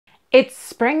It's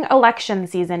spring election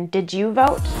season. Did you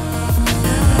vote?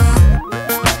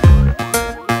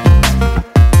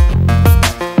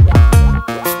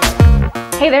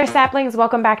 Hey there, saplings.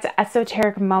 Welcome back to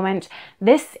Esoteric Moment.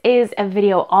 This is a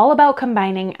video all about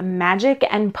combining magic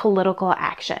and political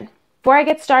action. Before I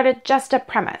get started, just a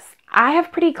premise. I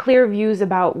have pretty clear views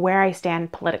about where I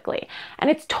stand politically, and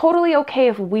it's totally okay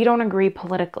if we don't agree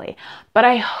politically. But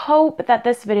I hope that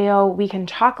this video we can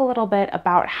talk a little bit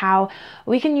about how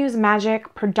we can use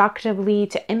magic productively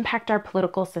to impact our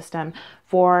political system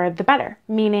for the better,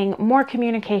 meaning more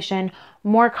communication,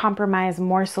 more compromise,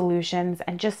 more solutions,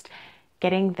 and just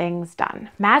getting things done.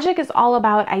 Magic is all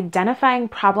about identifying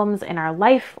problems in our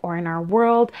life or in our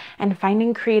world and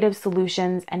finding creative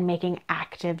solutions and making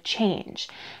active change.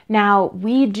 Now,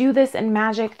 we do this in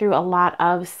magic through a lot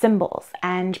of symbols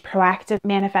and proactive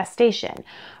manifestation.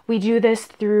 We do this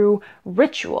through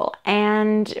ritual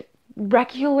and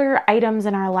regular items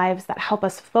in our lives that help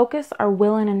us focus our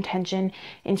will and intention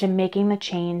into making the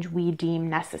change we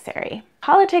deem necessary.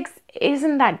 Politics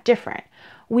isn't that different.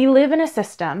 We live in a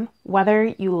system, whether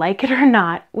you like it or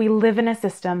not, we live in a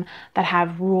system that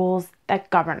have rules that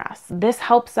govern us. This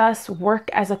helps us work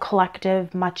as a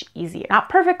collective much easier. Not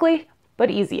perfectly,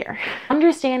 but easier.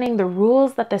 Understanding the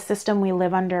rules that the system we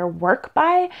live under work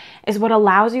by is what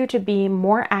allows you to be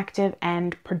more active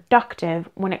and productive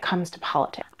when it comes to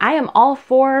politics. I am all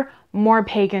for more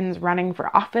pagans running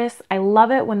for office. I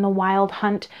love it when the Wild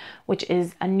Hunt, which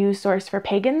is a news source for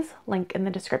pagans, link in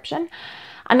the description,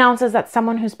 announces that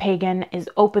someone who's pagan is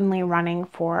openly running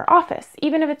for office,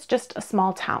 even if it's just a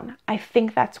small town. I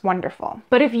think that's wonderful.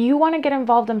 But if you want to get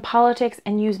involved in politics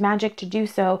and use magic to do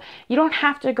so, you don't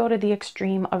have to go to the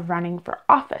extreme of running for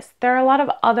office. There are a lot of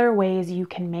other ways you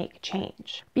can make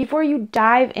change. Before you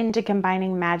dive into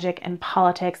combining magic and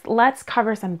politics, let's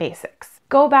cover some basics.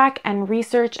 Go back and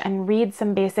research and read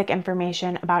some basic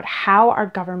information about how our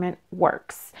government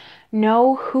works.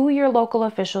 Know who your local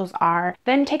officials are,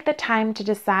 then take the time to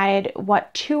decide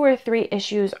what 2 or 3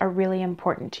 issues are really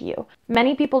important to you.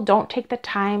 Many people don't take the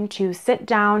time to sit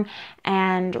down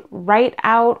and write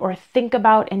out or think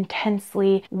about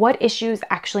intensely what issues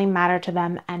actually matter to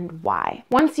them and why.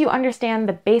 Once you understand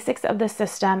the basics of the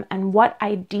system and what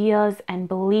ideas and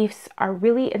beliefs are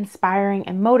really inspiring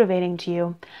and motivating to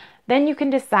you, then you can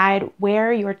decide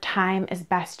where your time is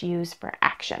best used for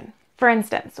action. For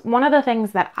instance, one of the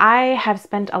things that I have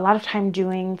spent a lot of time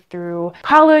doing through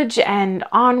college and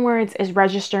onwards is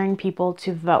registering people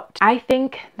to vote. I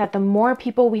think that the more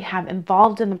people we have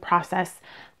involved in the process,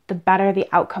 the better the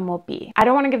outcome will be. I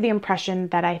don't want to give the impression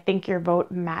that I think your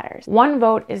vote matters. One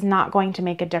vote is not going to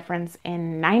make a difference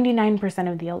in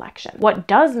 99% of the election. What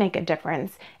does make a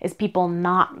difference is people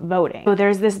not voting. So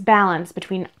there's this balance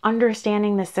between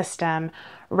understanding the system,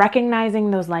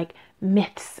 recognizing those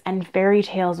myths and fairy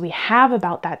tales we have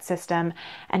about that system,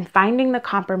 and finding the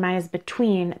compromise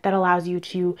between that allows you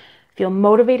to feel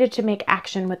motivated to make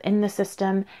action within the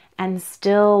system and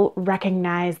still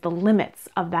recognize the limits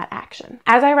of that action.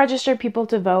 As I register people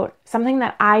to vote, something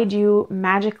that I do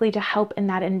magically to help in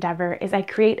that endeavor is I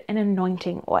create an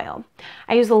anointing oil.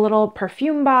 I use a little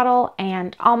perfume bottle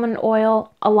and almond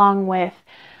oil along with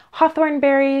hawthorn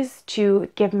berries to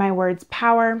give my words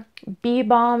power, bee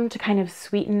balm to kind of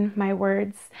sweeten my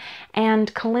words,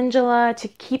 and calendula to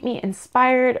keep me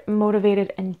inspired,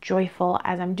 motivated, and joyful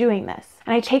as I'm doing this.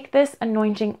 And I take this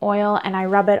anointing oil and I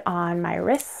rub it on my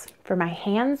wrists, for my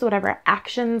hands, whatever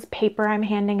actions, paper I'm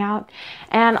handing out,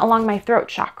 and along my throat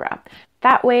chakra.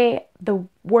 That way, the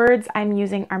words I'm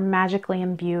using are magically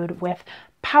imbued with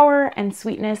power and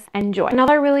sweetness and joy.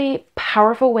 Another really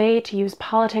powerful way to use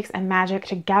politics and magic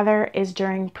together is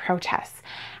during protests.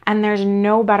 And there's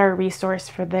no better resource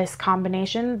for this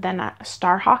combination than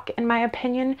Starhawk, in my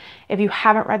opinion. If you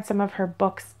haven't read some of her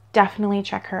books, definitely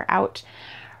check her out.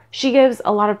 She gives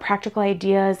a lot of practical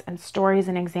ideas and stories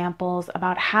and examples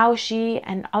about how she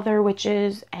and other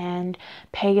witches and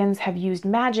pagans have used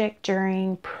magic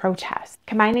during protests.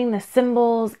 Combining the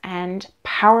symbols and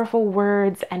powerful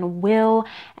words and will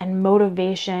and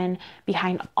motivation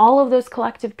behind all of those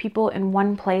collective people in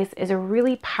one place is a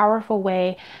really powerful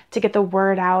way to get the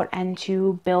word out and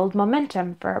to build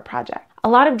momentum for a project. A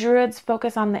lot of druids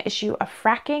focus on the issue of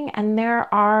fracking, and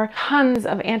there are tons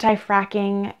of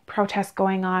anti-fracking protests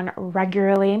going on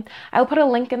regularly. I'll put a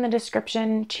link in the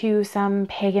description to some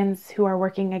pagans who are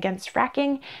working against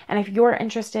fracking, and if you're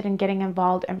interested in getting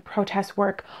involved in protest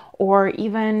work or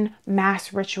even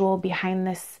mass ritual behind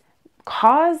this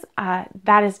cause,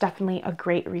 that is definitely a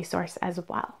great resource as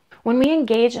well. When we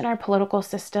engage in our political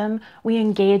system, we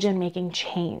engage in making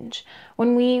change.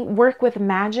 When we work with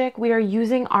magic, we are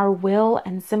using our will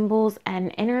and symbols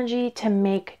and energy to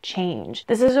make change.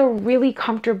 This is a really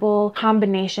comfortable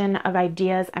combination of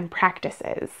ideas and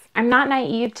practices. I'm not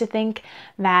naive to think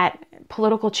that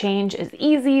political change is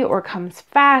easy or comes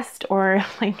fast, or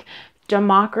like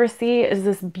democracy is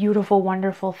this beautiful,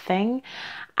 wonderful thing.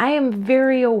 I am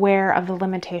very aware of the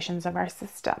limitations of our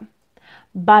system,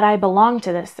 but I belong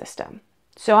to this system.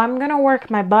 So I'm going to work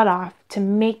my butt off to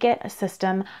make it a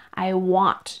system I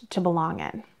want to belong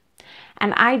in.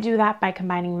 And I do that by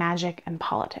combining magic and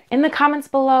politics. In the comments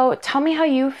below, tell me how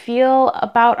you feel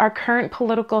about our current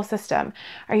political system.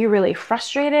 Are you really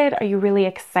frustrated? Are you really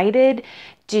excited?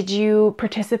 Did you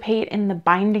participate in the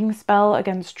binding spell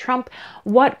against Trump?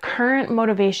 What current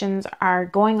motivations are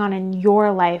going on in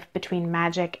your life between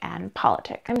magic and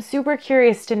politics? I'm super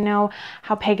curious to know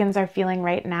how pagans are feeling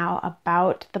right now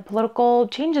about the political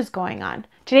changes going on.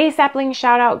 Today's sapling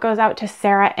shout out goes out to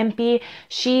Sarah Impey.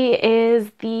 She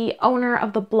is the owner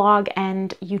of the blog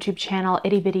and YouTube channel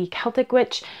Itty Bitty Celtic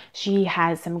Witch. She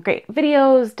has some great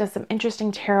videos, does some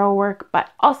interesting tarot work,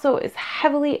 but also is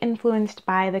heavily influenced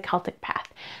by the Celtic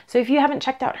path. So if you haven't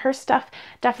checked out her stuff,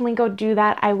 definitely go do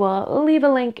that. I will leave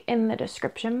a link in the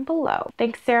description below.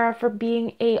 Thanks, Sarah, for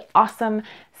being an awesome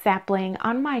sapling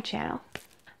on my channel.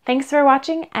 Thanks for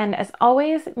watching, and as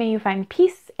always, may you find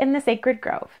peace in the sacred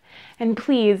grove. And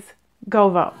please, go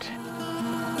vote.